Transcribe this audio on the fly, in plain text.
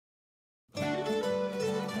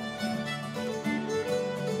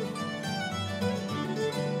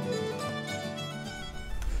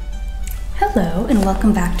Hello and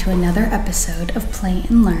welcome back to another episode of Play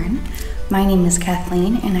and Learn. My name is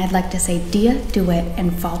Kathleen and I'd like to say Dia, Duit,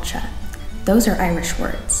 and Falcha. Those are Irish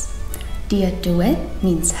words. Dia Duit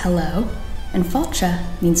means hello and Falcha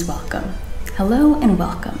means welcome. Hello and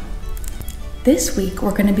welcome. This week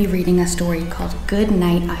we're going to be reading a story called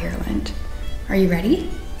Goodnight Ireland. Are you ready?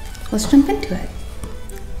 Let's jump into it.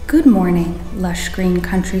 Good morning, lush green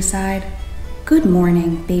countryside. Good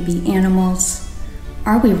morning, baby animals.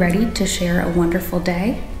 Are we ready to share a wonderful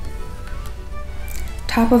day?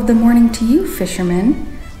 Top of the morning to you,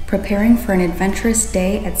 fishermen, preparing for an adventurous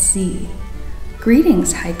day at sea.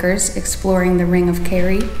 Greetings, hikers exploring the Ring of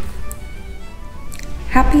Kerry.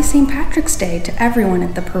 Happy St.Patricks Day to everyone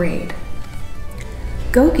at the parade.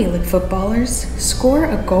 Go Gaelic footballers, score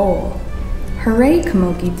a goal. Hooray,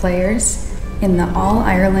 camogie players, in the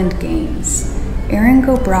All-Ireland Games. Erin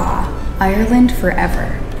go bragh, Ireland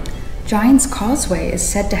forever. Giant's Causeway is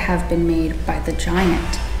said to have been made by the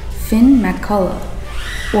giant Finn McCullough,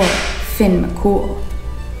 or Finn McCool.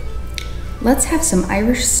 Let's have some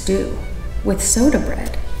Irish stew with soda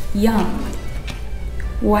bread. Yum.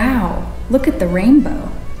 Wow, look at the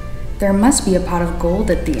rainbow. There must be a pot of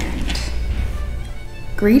gold at the end.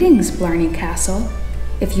 Greetings, Blarney Castle.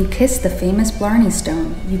 If you kiss the famous Blarney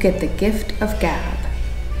Stone, you get the gift of gab.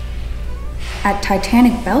 At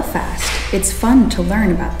Titanic Belfast, it's fun to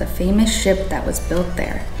learn about the famous ship that was built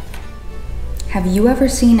there. Have you ever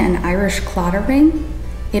seen an Irish clotter ring?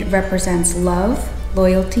 It represents love,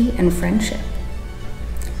 loyalty, and friendship.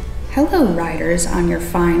 Hello, riders on your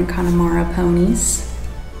fine Connemara ponies.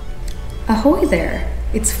 Ahoy there,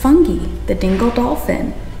 it's Fungi, the Dingle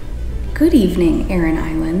Dolphin. Good evening, Aran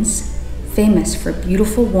Islands, famous for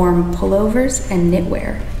beautiful warm pullovers and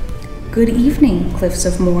knitwear. Good evening, Cliffs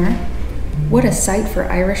of Moher. What a sight for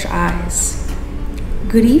Irish eyes.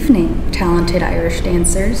 Good evening, talented Irish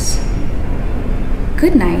dancers.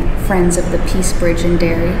 Good night, friends of the Peace Bridge and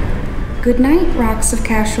Derry. Good night, rocks of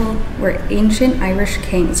Cashel, where ancient Irish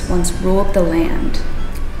kings once ruled the land.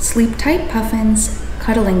 Sleep tight, puffins,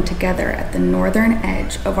 cuddling together at the northern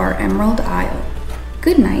edge of our Emerald Isle.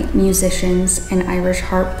 Good night, musicians, an Irish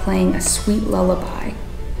harp playing a sweet lullaby.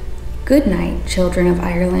 Good night, children of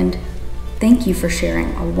Ireland. Thank you for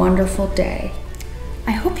sharing a wonderful day.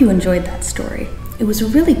 I hope you enjoyed that story. It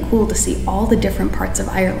was really cool to see all the different parts of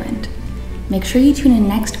Ireland. Make sure you tune in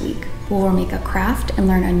next week, where we'll make a craft and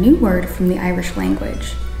learn a new word from the Irish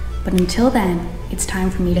language. But until then, it's time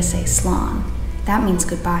for me to say slán. That means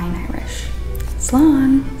goodbye in Irish.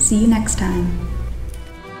 Slán! See you next time.